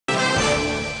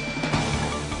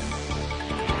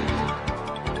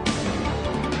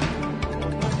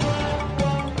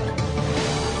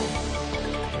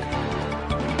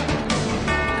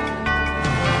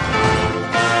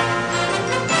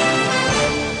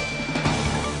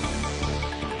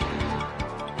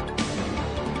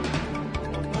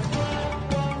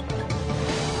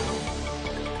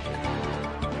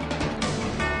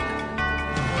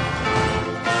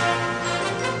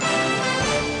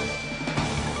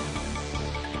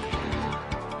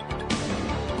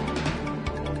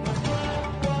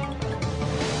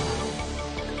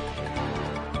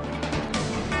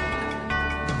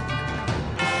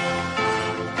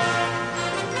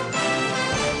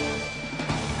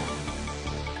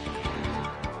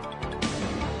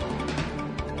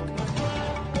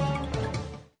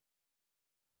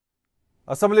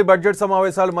Assembly budget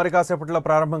సమావేశాలు మరి కాసేపట్లో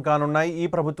ప్రారంభం కానున్నాయి. ఈ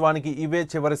ప్రభుత్వానికి ఇవే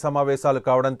చివరి సమావేశాలు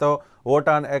కావడంతో ఓట్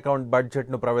ఆన్ అకౌంట్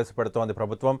బడ్జెట్ను ప్రవేశపెడుతోంది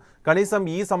ప్రభుత్వం. కనీసం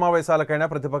ఈ సమావేశాలకైనా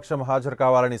ప్రతిపక్షం హాజరు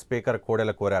కావాలని స్పీకర్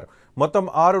కోడెల కోరారు. మొత్తం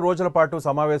 6 రోజుల పాటు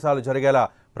సమావేశాలు జరిగేలా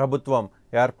ప్రభుత్వం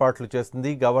ఏర్పాట్లు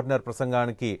చేస్తుంది. గవర్నర్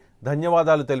ప్రసంగానికి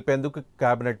ధన్యవాదాలు తెలిపేందుకు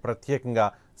కేబినెట్ ప్రత్యేకంగా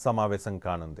సమావేశం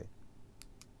కానుంది.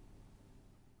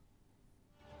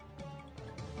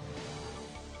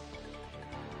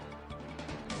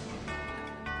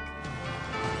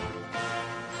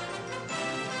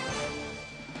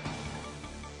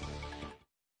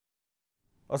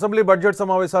 అసెంబ్లీ బడ్జెట్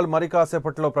సమావేశాలు మరి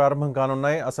కాసేపట్లో ప్రారంభం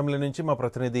కానున్నాయి. అసెంబ్లీ నుంచి మా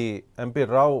ప్రతినిధి ఎంపీ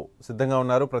రావు సిద్ధంగా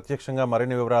ఉన్నారు. ప్రత్యక్షంగా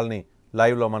మరిన్ని వివరాలని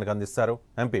లైవ్లో మనకు అందిస్తారు.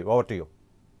 MP, over to you.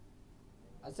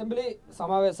 Assembly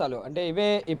సమావేశాలు అంటే ఇవే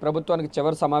ఈ ప్రభుత్వానికి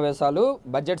చివరి సమావేశాలు,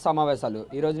 బడ్జెట్ సమావేశాలు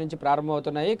ఈ రోజు నుంచి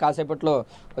ప్రారంభమవుతున్నాయి. కాసేపట్లో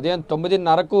ఉదయం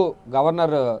 9:30కు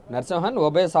గవర్నర్ నరసింహన్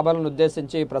ఉభయ సభలను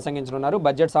ఉద్దేశించి ప్రసంగించనున్నారు.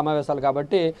 బడ్జెట్ సమావేశాలు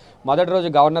కాబట్టి మొదటి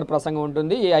రోజు గవర్నర్ ప్రసంగం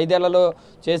ఉంటుంది. ఈ 5 ఏళ్లలో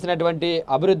చేసినటువంటి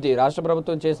అభివృద్ధి, రాష్ట్ర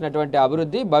ప్రభుత్వం చేసినటువంటి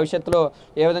అభివృద్ధి, భవిష్యత్తులో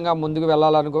ఏ విధంగా ముందుకు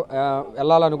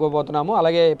వెళ్ళాలనుకోబోతున్నాము,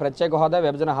 అలాగే ప్రత్యేక హోదా,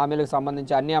 విభజన హామీలకు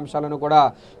సంబంధించి అన్ని అంశాలను కూడా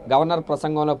గవర్నర్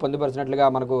ప్రసంగంలో పొందుపరిచినట్లుగా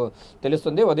మనకు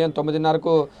తెలుస్తుంది. ఉదయం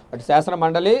 9:30కు అటు శాసన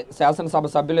మండలి, శాసనసభ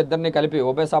సభ్యులు ఇద్దరిని కలిపి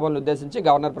ఉభయ సభలను ఉద్దేశించి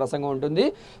గవర్నర్ ప్రసంగం ఉంటుంది.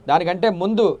 దానికంటే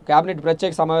ముందు కేబినెట్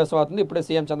ప్రత్యేక సమావేశం అవుతుంది. ఇప్పుడు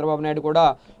సీఎం చంద్రబాబు నాయుడు కూడా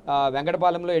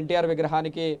వెంకటపాలెంలో ఎన్టీఆర్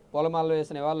విగ్రహానికి పూలమాలలు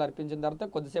వేసిన నివాళులు అర్పించిన తర్వాత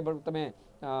కొద్దిసేపటి క్రితమే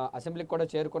అసెంబ్లీకి కూడా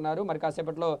చేరుకున్నారు. మరి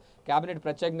కాసేపట్లో కేబినెట్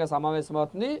ప్రత్యేకంగా సమావేశం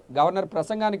అవుతుంది. గవర్నర్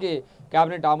ప్రసంగానికి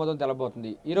కేబినెట్ ఆమోదం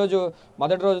తెలబోతుంది. ఈరోజు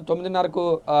మొదటి రోజు 9:30కు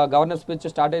గవర్నర్ స్పీచ్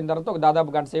స్టార్ట్ అయిన తర్వాత ఒక దాదాపు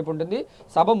గంట సేపు ఉంటుంది.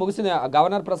 సభ ముగిసిన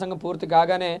గవర్నర్ ప్రసంగం పూర్తి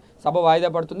కాగానే సభ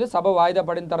వాయిదా పడుతుంది. సభ వాయిదా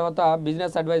పడిన తర్వాత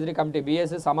బిజినెస్ అడ్వైజరీ కమిటీ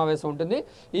BSC సమావేశం ఉంటుంది.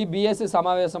 ఈ BSC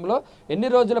సమావేశంలో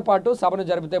ఎన్ని రోజుల పాటు సభను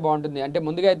జరిపితే బాగుంటుంది అంటే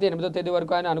ముందుగా అయితే 8వ తేదీ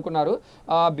వరకు అని అనుకున్నారు.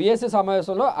 BSC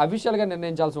సమావేశంలో అఫీషియల్గా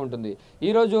నిర్ణయించాల్సి ఉంటుంది.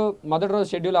 ఈరోజు మొదటి రోజు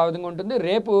షెడ్యూల్ ఆ విధంగా ఉంటుంది.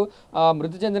 రేపు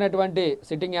మృతి చెందినటువంటి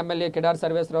సిట్టింగ్ ఎమ్మెల్యే కిడార్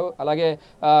సర్వేశ్వరరావు, అలాగే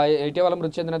ఇటీవల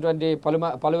మృతి చెందినటువంటి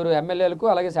పలువురు ఎమ్మెల్యేలకు,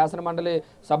 అలాగే శాసన మండలి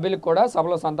సభ్యులకు కూడా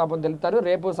సభలో సంతాపం తెలుపుతారు.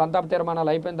 రేపు సంతాప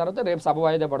తీర్మానాలు అయిపోయిన తర్వాత రేపు సభ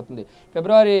వాయిదా పడుతుంది.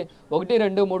 ఫిబ్రవరి 1,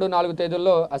 2, 3, 4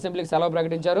 తేదీల్లో అసెంబ్లీకి సెలవు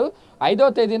ప్రకటించారు. 5వ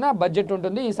తేదీన బడ్జెట్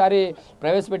ఉంటుంది. ఈసారి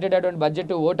ప్రవేశపెట్టేటటువంటి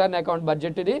budget vote on account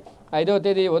budget ఇది. 5వ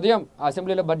తేదీ ఉదయం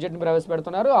అసెంబ్లీలో బడ్జెట్ను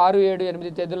ప్రవేశపెడుతున్నారు. 6, 7,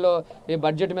 8 తేదీల్లో ఈ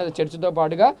బడ్జెట్ మీద చర్చతో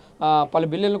పాటుగా పలు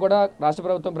బిల్లులను కూడా రాష్ట్ర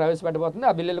ప్రభుత్వం ప్రవేశపెట్టబోతుంది.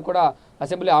 ఆ బిల్లులు కూడా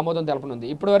అసెంబ్లీ ఆమోదం తెలపనుంది.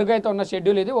 ఇప్పటి వరకు అయితే ఉన్న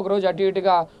షెడ్యూల్ ఇది. ఒకరోజు అటు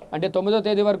ఇటుగా అంటే 9వ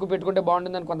తేదీ వరకు పెట్టుకుంటే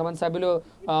బాగుంటుందని కొంతమంది సభ్యులు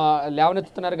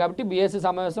లేవనెత్తుతున్నారు. కాబట్టి BSC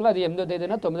సమావేశంలో అది 8వ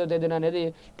తేదీన 9వ తేదీన అనేది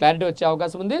క్లారిటీ వచ్చే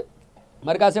అవకాశం ఉంది.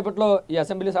 మరి కాసేపట్లో ఈ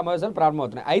అసెంబ్లీ సమావేశాలు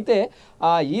ప్రారంభమవుతున్నాయి. అయితే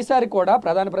ఈసారి కూడా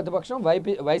ప్రధాన ప్రతిపక్షం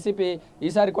వైసీపీ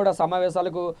ఈసారి కూడా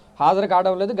సమావేశాలకు హాజరు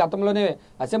కావడం లేదు. గతంలోనే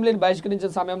అసెంబ్లీని బహిష్కరించిన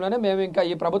సమయంలోనే మేము ఇంకా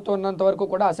ఈ ప్రభుత్వం ఉన్నంత వరకు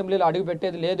కూడా అసెంబ్లీలో అడుగు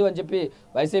పెట్టేది లేదు అని చెప్పి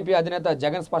వైసీపీ అధినేత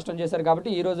జగన్ స్పష్టం చేశారు. కాబట్టి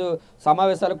ఈరోజు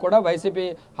సమావేశాలకు కూడా వైసీపీ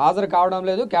హాజరు కావడం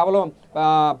లేదు. కేవలం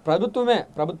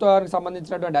ప్రభుత్వానికి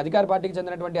సంబంధించినటువంటి అధికార పార్టీకి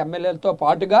చెందినటువంటి ఎమ్మెల్యేలతో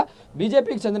పాటుగా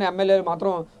బీజేపీకి చెందిన ఎమ్మెల్యేలు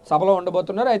మాత్రం సభలో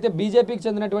ఉండబోతున్నారు. అయితే బీజేపీకి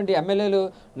చెందినటువంటి ఎమ్మెల్యేలు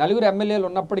 4 ఎమ్మెల్యేలు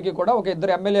ఉన్నప్పటికీ కూడా ఒక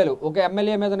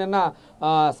ఎమ్మెల్యే మీద నిన్న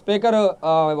స్పీకర్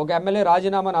ఒక ఎమ్మెల్యే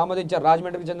రాజీనామాను ఆమోదించారు.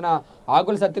 రాజమండ్రికి చెందిన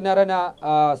ఆకుల సత్యనారాయణ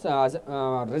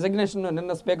రిజిగ్నేషన్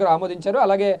నిన్న స్పీకర్ ఆమోదించారు.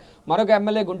 అలాగే మరొక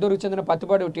ఎమ్మెల్యే గుంటూరుకు చెందిన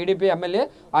పత్తిపాడు టీడీపీ ఎమ్మెల్యే,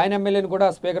 ఆయన ఎమ్మెల్యేని కూడా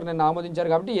స్పీకర్ నిన్న ఆమోదించారు.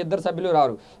 కాబట్టి 2 సభ్యులు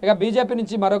రారు. ఇక బీజేపీ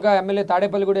నుంచి మరొక ఎమ్మెల్యే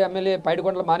తాడేపల్లిగూడ ఎమ్మెల్యే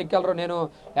పైడికొండల మాణిక్యాలరావు నేను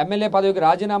ఎమ్మెల్యే పదవికి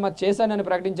రాజీనామా చేశానని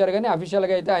ప్రకటించారు. కానీ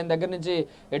అఫీషియల్గా అయితే ఆయన దగ్గర నుంచి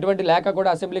ఎటువంటి లేఖ కూడా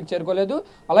అసెంబ్లీకి చేరుకోలేదు.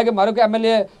 అలాగే మరొక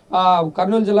ఎమ్మెల్యే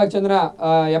కర్నూలు జిల్లాకు చెందిన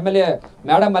ఎమ్మెల్యే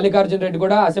మేడం మల్లికార్జున రెడ్డి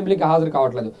కూడా అసెంబ్లీకి హాజరు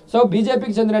కావట్లేదు. సో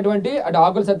బీజేపీకి చెందినటువంటి అటు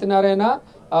ఆకుల సత్యనారాయణ,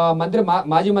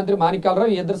 మాజీ మంత్రి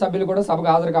మాణిక్యాలరావు 2 సభ్యులు కూడా సభకు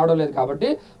హాజరు కావడం లేదు. కాబట్టి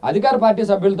అధికార పార్టీ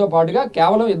సభ్యులతో పాటుగా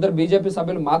కేవలం 2 బీజేపీ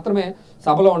సభ్యులు మాత్రమే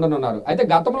సభలో ఉండనున్నారు. అయితే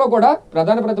గతంలో కూడా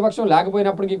ప్రధాన ప్రతిపక్షం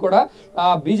లేకపోయినప్పటికీ కూడా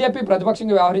బీజేపీ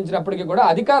ప్రతిపక్షంగా వ్యవహరించినప్పటికీ కూడా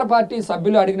అధికార పార్టీ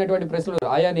సభ్యులు అడిగినటువంటి ప్రశ్నలు,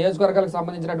 ఆయా నియోజకవర్గాలకు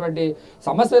సంబంధించినటువంటి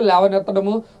సమస్యలు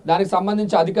లేవనెత్తడము, దానికి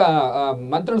సంబంధించి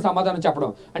మంత్రులు సమాధానం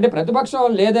చెప్పడం, అంటే ప్రతిపక్షం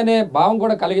లేదనే భావం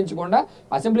కూడా కలిగించకుండా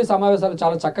అసెంబ్లీ సమావేశాలు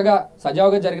చాలా చక్కగా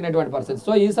సజావుగా జరిగినటువంటి పరిస్థితి.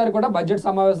 సో ఈసారి కూడా బడ్జెట్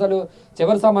సమావేశాలు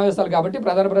చివరి సమావేశాలు కాబట్టి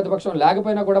ప్రధాన ప్రతిపక్షం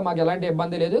లేకపోయినా కూడా మాకు ఎలాంటి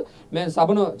ఇబ్బంది లేదు, మేము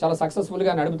సభను చాలా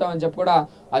సక్సెస్ఫుల్గా నడుపుతామని చెప్పి కూడా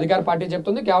అధికార పార్టీ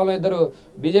చెప్తుంది. కేవలం 2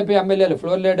 బీజేపీ ఎమ్మెల్యేలు,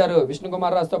 ఫ్లోర్ లీడర్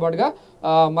విష్ణుకుమార్ రాజుతో పాటుగా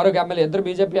మరొక ఎమ్మెల్యే, 2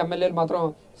 బీజేపీ ఎమ్మెల్యేలు మాత్రం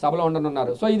సభలో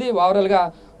ఉండనున్నారు. సో ఇది ఓవరాల్గా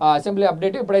అసెంబ్లీ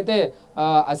అప్డేట్. ఇప్పుడైతే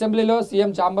అసెంబ్లీలో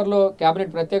సీఎం ఛాంబర్లో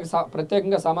కేబినెట్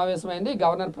ప్రత్యేకంగా సమావేశమైంది.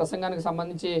 గవర్నర్ ప్రసంగానికి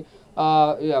సంబంధించి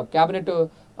కేబినెట్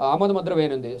ఆమోద ముద్ర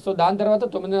వేయనుంది. సో దాని తర్వాత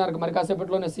 9:30కు మరి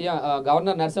కాసేపట్లోనే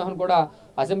గవర్నర్ నరసింహన్ కూడా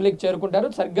అసెంబ్లీకి చేరుకుంటారు.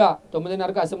 సరిగ్గా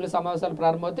 9:30కు అసెంబ్లీ సమావేశాలు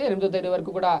ప్రారంభమవుతాయి. 8వ తేదీ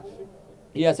వరకు కూడా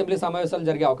ఈ అసెంబ్లీ సమావేశాలు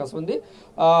జరిగే అవకాశం ఉంది.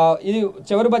 ఇది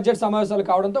చివరి బడ్జెట్ సమావేశాలు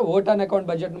కావడంతో ఓట్ ఆన్ అకౌంట్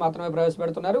బడ్జెట్ను మాత్రమే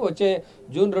ప్రవేశపెడుతున్నారు. వచ్చే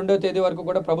జూన్ 2వ తేదీ వరకు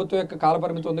కూడా ప్రభుత్వం యొక్క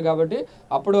కాలపరిమితి ఉంది కాబట్టి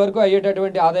అప్పటి వరకు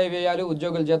అయ్యేటటువంటి ఆదాయ వ్యయాలు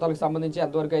ఉద్యోగుల జీతాలకు సంబంధించి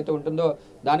ఎంతవరకు అయితే ఉంటుందో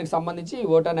దానికి సంబంధించి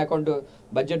ఓట్ ఆన్ అకౌంట్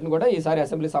బడ్జెట్ను కూడా ఈసారి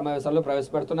అసెంబ్లీ సమావేశాల్లో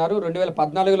ప్రవేశపెడుతున్నారు.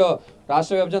 2014లో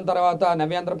రాష్ట్ర విభజన తర్వాత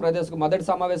నవ్యాంధ్రప్రదేశ్కు మొదటి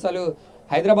సమావేశాలు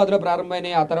హైదరాబాద్లో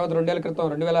ప్రారంభమైనాయి. ఆ తర్వాత 2 ఏళ్ల క్రితం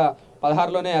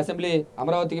 2016లోనే అసెంబ్లీ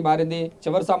అమరావతికి మారింది.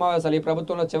 చివరి సమావేశాలు ఈ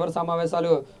ప్రభుత్వంలో చివరి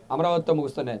సమావేశాలు అమరావతితో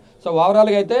ముగుస్తున్నాయి. సో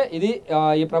ఓవరాల్గా అయితే ఇది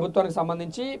ఈ ప్రభుత్వానికి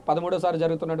సంబంధించి 13వ సారి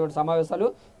జరుగుతున్నటువంటి సమావేశాలు,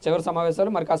 చివరి సమావేశాలు.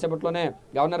 మరి కాసేపట్లోనే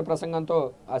గవర్నర్ ప్రసంగంతో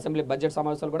అసెంబ్లీ బడ్జెట్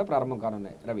సమావేశాలు కూడా ప్రారంభం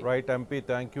కానున్నాయి. Ravi. Right MP,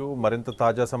 thank you. మరింత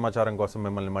తాజా సమాచారం కోసం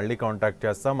మిమ్మల్ని మళ్ళీ కాంటాక్ట్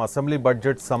చేస్తాం. అసెంబ్లీ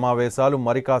బడ్జెట్ సమావేశాలు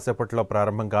మరి కాసేపట్లో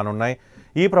ప్రారంభం కానున్నాయి.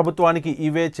 ఈ ప్రభుత్వానికి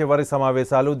ఇవే చివరి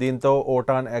సమావేశాలు. దీంతో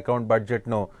ఓట్ ఆన్ అకౌంట్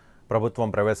బడ్జెట్ను ప్రభుత్వం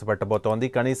ప్రవేశపెట్టబోతోంది.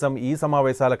 కనీసం ఈ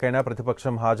సమావేశాలకైనా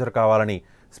ప్రతిపక్షం హాజరు కావాలని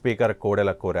స్పీకర్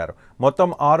కోడెల కోరారు. మొత్తం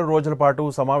 6 రోజుల పాటు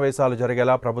సమావేశాలు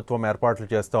జరిగేలా ప్రభుత్వం ఏర్పాట్లు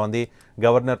చేస్తోంది.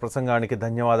 గవర్నర్ ప్రసంగానికి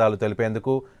ధన్యవాదాలు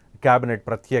తెలిపేందుకు కేబినెట్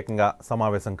ప్రత్యేకంగా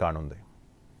సమావేశం కానుంది.